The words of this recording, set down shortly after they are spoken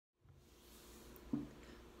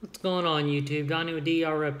What's going on YouTube? Donnie with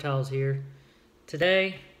DR Reptiles here.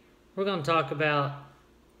 Today, we're going to talk about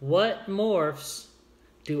what morphs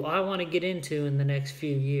do I want to get into in the next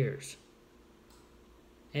few years.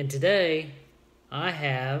 And today, I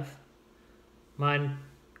have my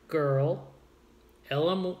girl,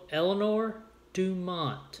 Eleanor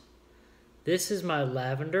Dumont. This is my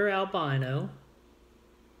lavender albino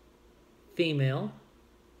female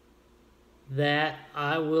that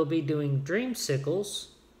I will be doing dreamsicles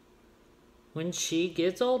when she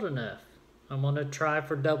gets old enough. I'm going to try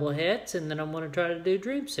for double hets, and then I'm going to try to do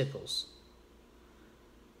dreamsicles.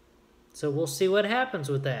 So we'll see what happens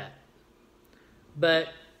with that. But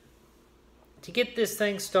to get this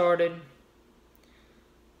thing started,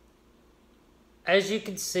 as you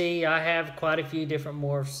can see, I have quite a few different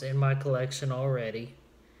morphs in my collection already.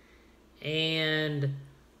 And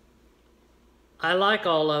I like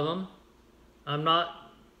all of them. I'm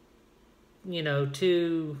not,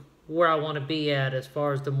 too where I want to be at as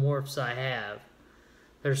far as the morphs I have.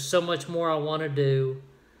 There's so much more I want to do.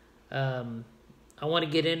 I want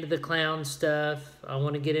to get into the clown stuff. I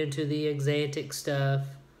want to get into the exantic stuff.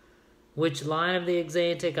 Which line of the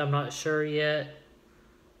exantic, I'm not sure yet.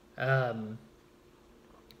 I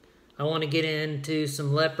want to get into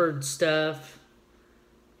some leopard stuff.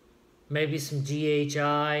 Maybe some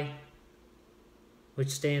GHI,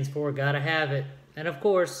 which stands for gotta have it. And of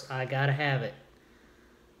course, I gotta have it.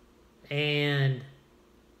 And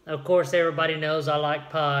of course, everybody knows I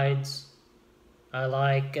like pieds. I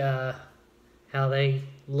like how they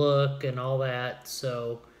look and all that.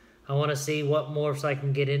 So I want to see what morphs I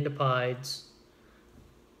can get into pieds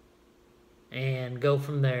and go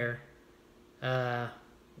from there.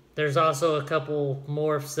 There's also a couple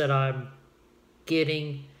morphs that I'm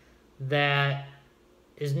getting that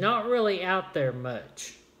is not really out there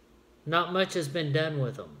much. Not much has been done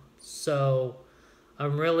with them. So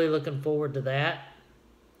I'm really looking forward to that.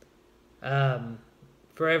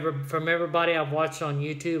 From everybody I've watched on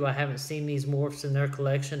YouTube, I haven't seen these morphs in their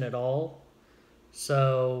collection at all.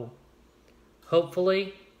 So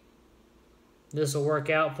hopefully this will work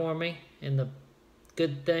out for me in the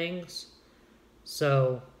good things.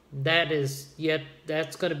 So that's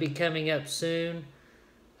going to be coming up soon.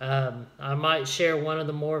 I might share one of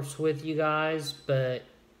the morphs with you guys, but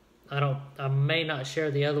I may not share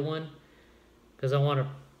the other one because I want to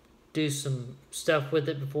do some stuff with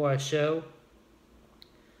it before I show.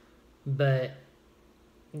 But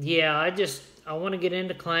yeah, I want to get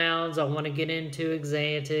into clowns. I want to get into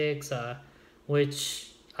exantics, which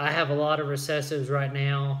I have a lot of recessives right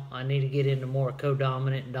now. I need to get into more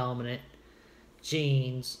codominant and dominant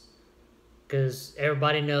genes because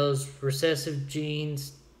everybody knows recessive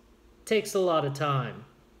genes takes a lot of time.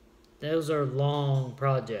 Those are long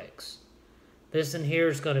projects. This in here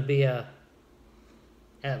is going to be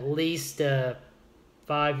at least a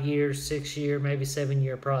 5-year, 6-year, maybe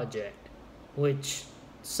 7-year project, which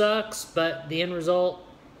sucks, but the end result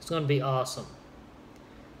is going to be awesome.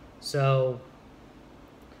 So,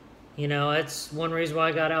 that's one reason why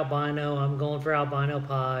I got albino. I'm going for albino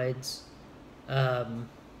pieds. I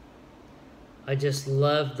just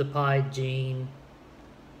love the pied gene.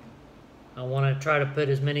 I want to try to put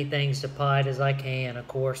as many things to pied as I can. Of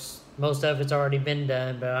course, most of it's already been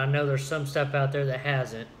done, but I know there's some stuff out there that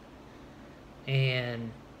hasn't.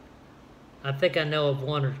 And I think I know of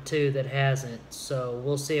 1 or 2 that hasn't. So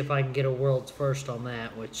we'll see if I can get a world's first on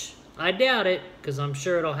that, which I doubt it because I'm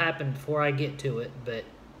sure it'll happen before I get to it, but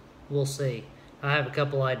we'll see. I have a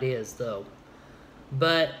couple ideas though.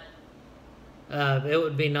 But it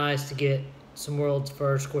would be nice to get some world's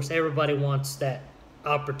first. Of course, everybody wants that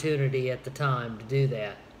opportunity at the time to do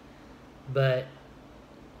that. But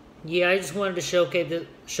yeah, I just wanted to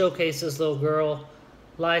showcase this little girl.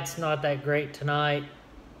 Light's not that great tonight,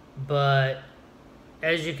 but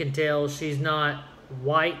as you can tell, she's not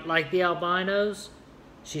white like the albinos.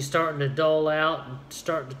 She's starting to dull out and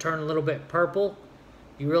starting to turn a little bit purple.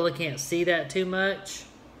 You really can't see that too much.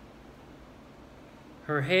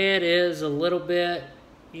 Her head is a little bit,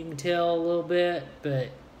 you can tell a little bit, but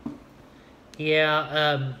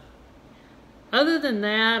yeah, other than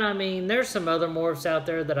that, I mean, there's some other morphs out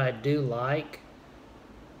there that I do like.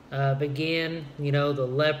 Again, the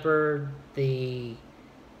leopard, the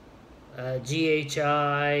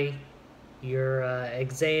GHI, your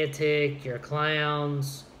exantic, your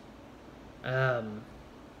clowns. Those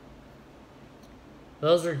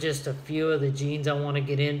are just a few of the genes I want to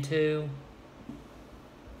get into.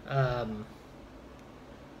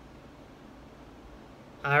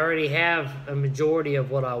 I already have a majority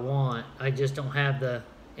of what I want. I just don't have the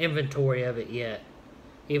inventory of it yet,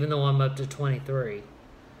 even though I'm up to 23.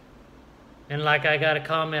 And like I got a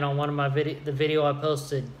comment on one of my the video I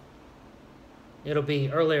posted. It'll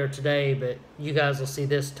be earlier today, but you guys will see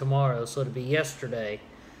this tomorrow, so it'll be yesterday.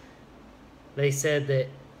 They said that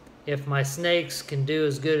if my snakes can do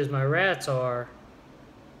as good as my rats are,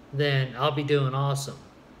 then I'll be doing awesome.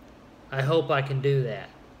 I hope I can do that.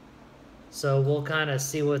 So we'll kind of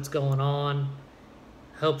see what's going on.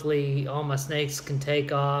 Hopefully all my snakes can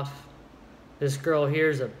take off. This girl here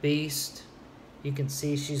is a beast. You can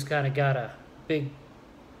see she's kind of got a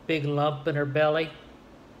big lump in her belly.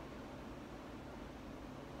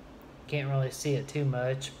 Can't really see it too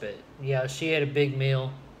much, but yeah, she had a big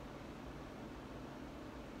meal.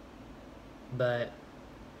 But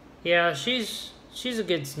yeah, she's a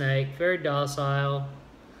good snake, very docile.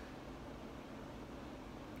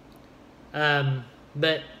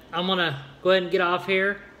 But I'm gonna go ahead and get off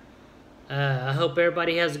here. I hope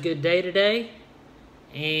everybody has a good day today.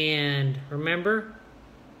 And remember,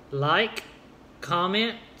 like,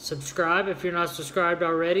 comment, subscribe if you're not subscribed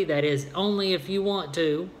already. That is only if you want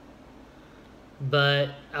to. But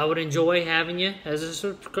I would enjoy having you as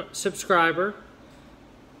a subscriber.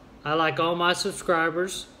 I like all my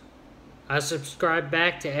subscribers. I subscribe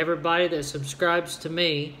back to everybody that subscribes to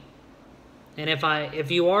me. And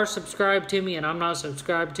if you are subscribed to me and I'm not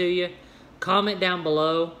subscribed to you, comment down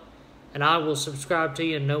below and I will subscribe to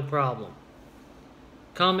you, no problem.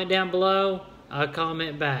 Comment down below, I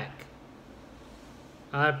comment back.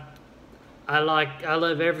 I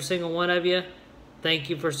love every single one of you. Thank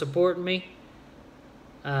you for supporting me.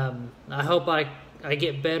 I hope I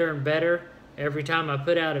get better and better every time I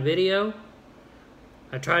put out a video.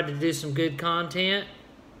 I tried to do some good content.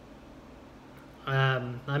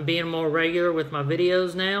 I'm being more regular with my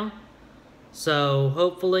videos now. So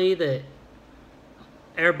hopefully that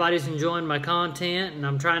everybody's enjoying my content, and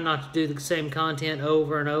I'm trying not to do the same content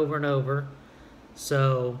over and over and over.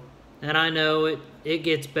 So, and I know it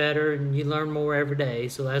gets better and you learn more every day,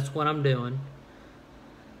 so that's what I'm doing.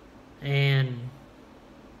 And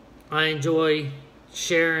I enjoy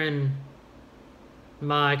sharing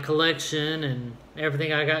my collection and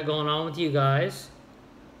everything I got going on with you guys.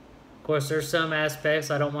 Of course, there's some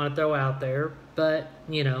aspects I don't want to throw out there, but,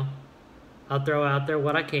 you know, I'll throw out there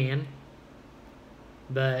what I can.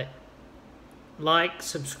 But like,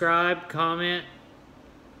 subscribe, comment,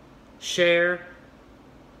 share,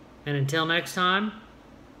 and until next time,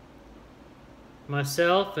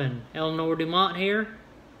 myself and Eleanor Dumont here,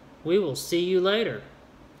 we will see you later.